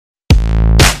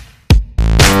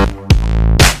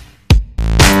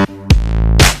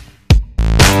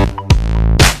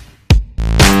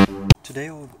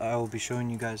Today I will be showing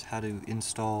you guys how to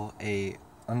install a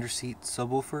Underseat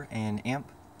subwoofer and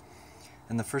amp.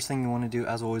 And the first thing you want to do,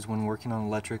 as always when working on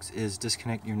electrics, is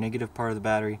disconnect your negative part of the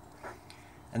battery.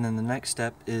 And then the next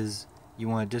step is you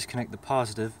want to disconnect the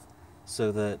positive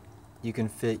so that you can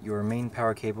fit your main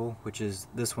power cable, which is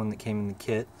this one that came in the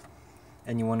kit.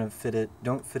 And you want to fit it,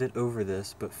 don't fit it over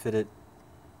this, but fit it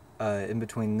in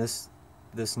between this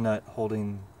nut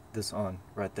holding this on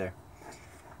right there.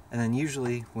 And then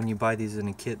usually when you buy these in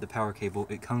a kit, the power cable,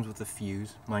 it comes with a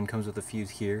fuse. Mine comes with a fuse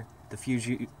here. The fuse,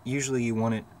 usually you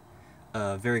want it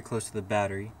very close to the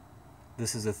battery.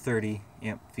 This is a 30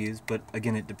 amp fuse, but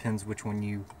again it depends which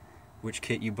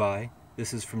kit you buy.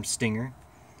 This is from Stinger.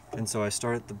 And so I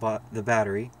start at the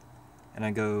battery and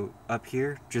I go up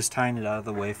here, just tying it out of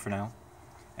the way for now,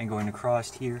 and going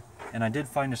across here. And I did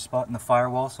find a spot in the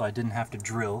firewall so I didn't have to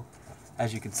drill.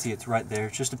 As you can see, it's right there.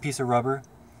 It's just a piece of rubber.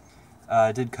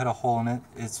 I did cut a hole in it.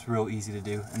 It's real easy to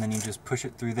do. And then you just push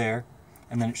it through there,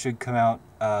 and then it should come out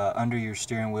under your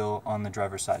steering wheel on the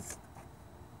driver's side.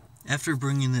 After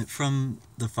bringing it from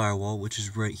the firewall, which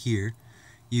is right here,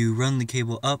 you run the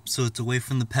cable up so it's away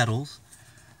from the pedals.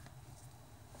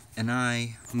 And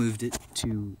I moved it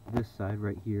to this side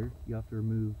right here. You have to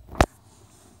remove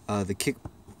the kick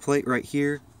plate right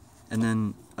here, and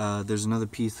then there's another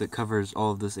piece that covers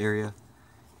all of this area.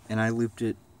 And I looped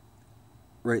it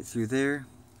right through there,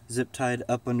 zip tied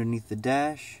up underneath the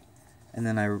dash, and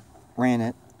then I ran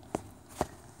it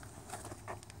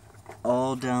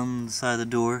all down the side of the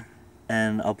door,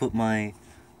 and I'll put my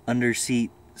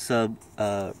Underseat sub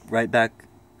right back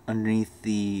underneath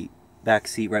the back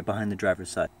seat right behind the driver's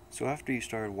side. So after you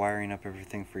started wiring up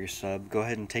everything for your sub, go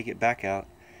ahead and take it back out,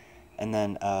 and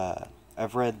then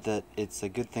I've read that it's a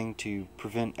good thing to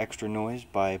prevent extra noise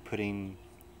by putting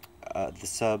the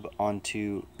sub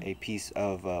onto a piece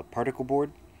of particle board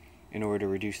in order to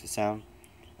reduce the sound.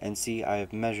 And see, I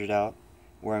have measured out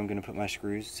where I'm going to put my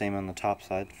screws, same on the top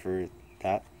side for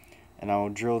that, and I'll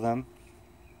drill them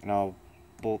and I'll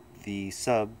bolt the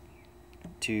sub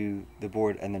to the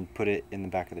board and then put it in the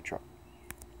back of the truck.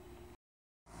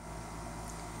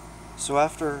 So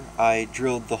after I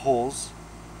drilled the holes,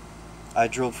 I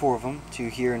drilled 4 of them, 2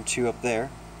 here and 2 up there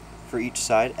for each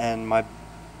side, and my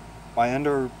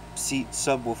Underseat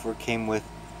subwoofer came with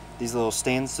these little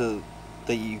stands so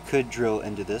that you could drill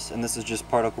into this, and this is just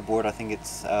particle board. I think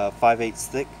it's 5/8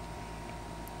 thick.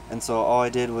 And so all I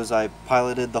did was I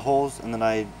piloted the holes, and then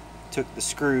I took the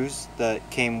screws that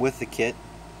came with the kit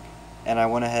and I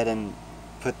went ahead and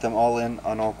put them all in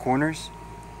on all corners.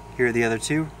 Here are the other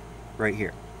 2 right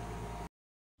here.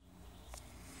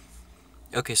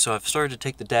 Okay, so I've started to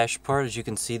take the dash apart. As you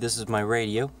can see, this is my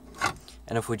radio,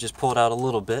 and if we just pull it out a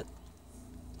little bit,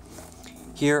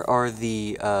 here are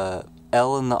the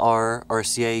L and the R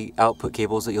RCA output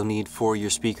cables that you'll need for your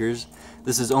speakers.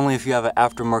 This is only if you have an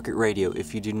aftermarket radio.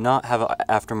 If you do not have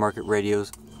aftermarket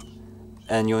radios,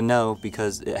 and you'll know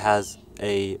because it has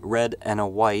a red and a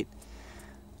white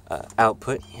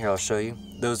output. Here, I'll show you.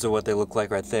 Those are what they look like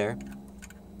right there.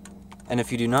 And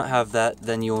if you do not have that,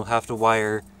 then you'll have to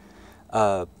wire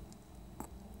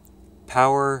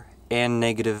power and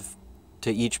negative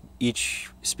to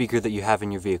each speaker that you have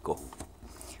in your vehicle.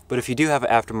 But if you do have an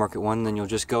aftermarket one, then you'll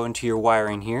just go into your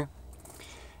wiring here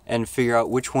and figure out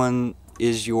which one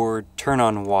is your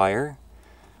turn-on wire.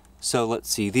 So let's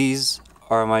see, these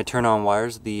are my turn-on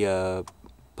wires, the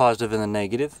positive and the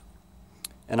negative,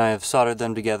 and I have soldered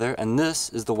them together, and this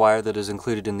is the wire that is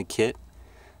included in the kit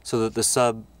so that the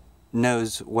sub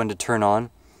knows when to turn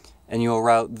on. And you'll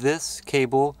route this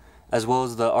cable as well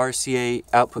as the RCA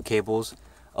output cables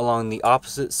along the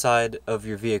opposite side of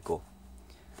your vehicle.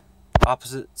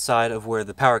 Opposite side of where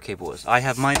the power cable is. I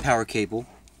have my power cable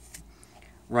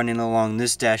running along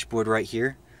this dashboard right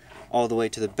here all the way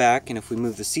to the back, and if we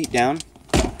move the seat down,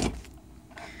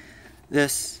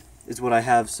 this is what I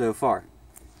have so far.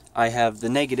 I have the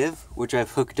negative, which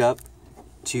I've hooked up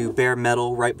to bare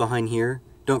metal right behind here.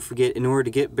 Don't forget, in order to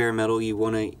get bare metal, you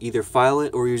want to either file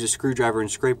it or use a screwdriver and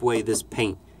scrape away this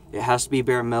paint. It has to be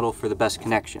bare metal for the best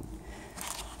connection.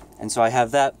 And so I have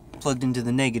that plugged into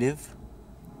the negative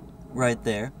right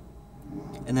there.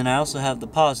 And then I also have the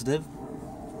positive,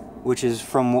 which is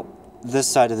from this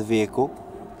side of the vehicle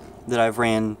that I've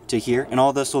ran to here. And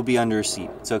all this will be under a seat.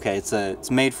 It's okay.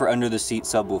 It's made for under the seat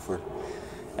subwoofer.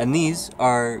 And these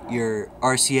are your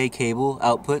RCA cable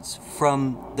outputs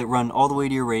that run all the way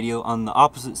to your radio on the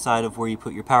opposite side of where you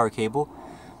put your power cable.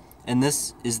 And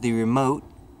this is the remote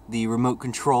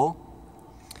control.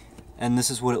 And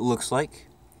this is what it looks like.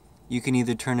 You can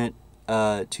either turn it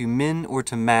to min or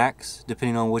to max,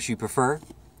 depending on what you prefer.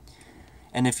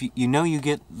 And if you know you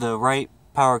get the right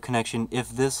power connection if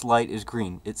this light is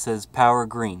green. It says power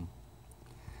green.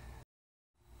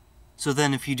 So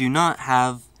then if you do not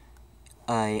have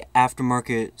a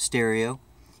aftermarket stereo,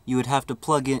 you would have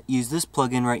to use this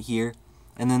plug-in right here,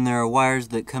 and then there are wires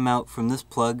that come out from this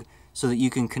plug so that you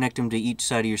can connect them to each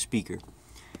side of your speaker.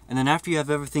 And then after you have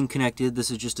everything connected,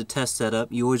 this is just a test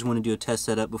setup. You always want to do a test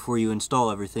setup before you install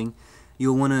everything.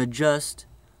 You'll want to adjust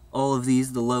all of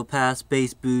these, the low pass,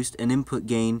 bass boost, and input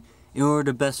gain, in order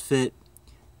to best fit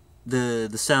the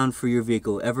sound for your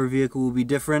vehicle. Every vehicle will be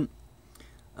different.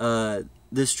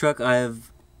 This truck, I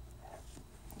have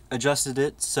adjusted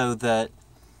it so that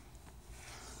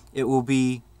it will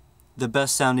be the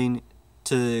best sounding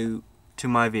to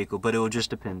my vehicle, but it will just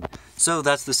depend. So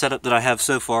that's the setup that I have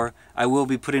so far. I will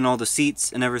be putting all the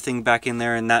seats and everything back in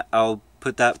there, and that I'll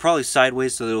put that probably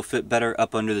sideways so that it'll fit better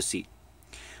up under the seat.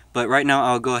 But right now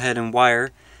I'll go ahead and wire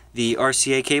the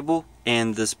RCA cable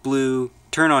and this blue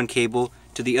turn-on cable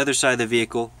to the other side of the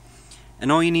vehicle.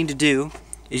 And all you need to do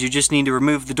is you just need to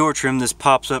remove the door trim. This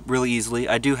pops up really easily.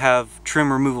 I do have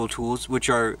trim removal tools, which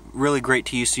are really great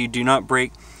to use so you do not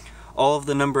break all of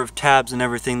the number of tabs and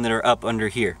everything that are up under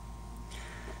here.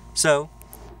 So,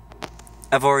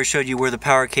 I've already showed you where the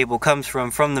power cable comes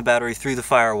from the battery through the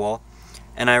firewall,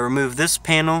 and I remove this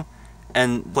panel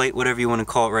and plate, whatever you want to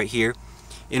call it right here,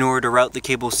 in order to route the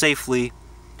cable safely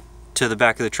to the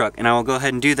back of the truck. And I will go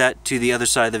ahead and do that to the other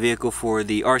side of the vehicle for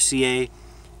the RCA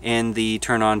and the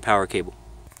turn-on power cable.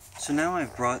 So now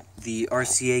I've brought the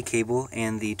RCA cable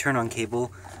and the turn-on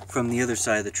cable from the other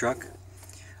side of the truck.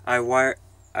 I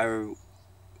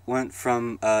went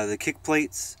from the kick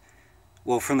plates,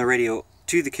 well, from the radio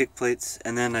to the kick plates,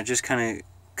 and then I just kind of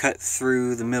cut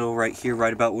through the middle right here,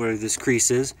 right about where this crease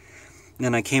is. And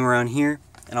then I came around here,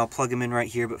 and I'll plug them in right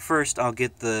here. But first, I'll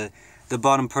get the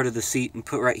bottom part of the seat and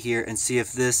put right here and see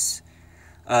if this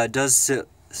does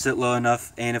sit low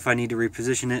enough, and if I need to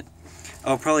reposition it.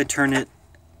 I'll probably turn it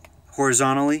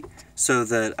horizontally so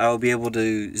that I'll be able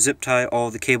to zip tie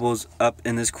all the cables up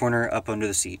in this corner up under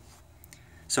the seat.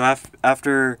 So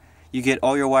after you get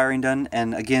all your wiring done,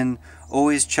 and again,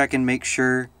 always check and make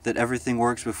sure that everything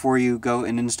works before you go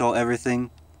and install everything,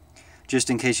 just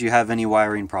in case you have any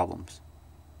wiring problems.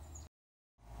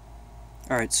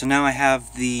 Alright, so now I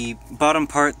have the bottom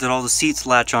part that all the seats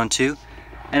latch onto,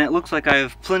 and it looks like I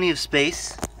have plenty of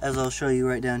space, as I'll show you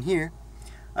right down here.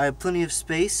 I have plenty of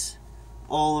space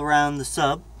all around the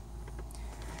sub,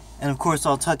 and of course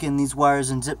I'll tuck in these wires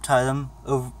and zip tie them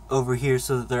over here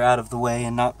so that they're out of the way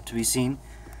and not to be seen.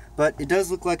 But it does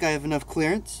look like I have enough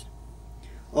clearance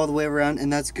all the way around,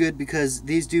 and that's good because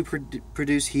these do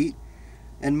produce heat,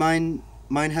 and mine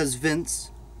has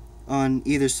vents on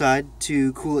either side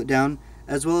to cool it down,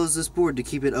 as well as this board to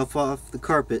keep it up off the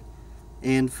carpet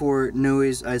and for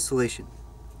noise isolation.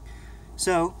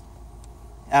 So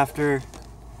after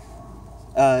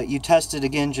you test it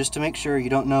again, just to make sure, you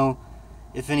don't know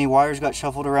if any wires got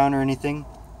shuffled around or anything,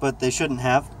 but they shouldn't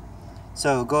have.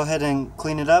 So go ahead and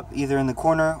clean it up, either in the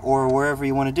corner or wherever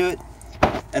you want to do it,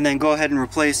 and then go ahead and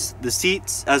replace the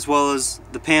seats as well as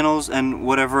the panels and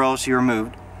whatever else you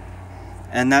removed.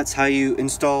 And that's how you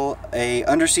install a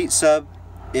underseat sub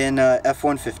in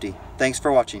F-150. Thanks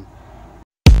for watching.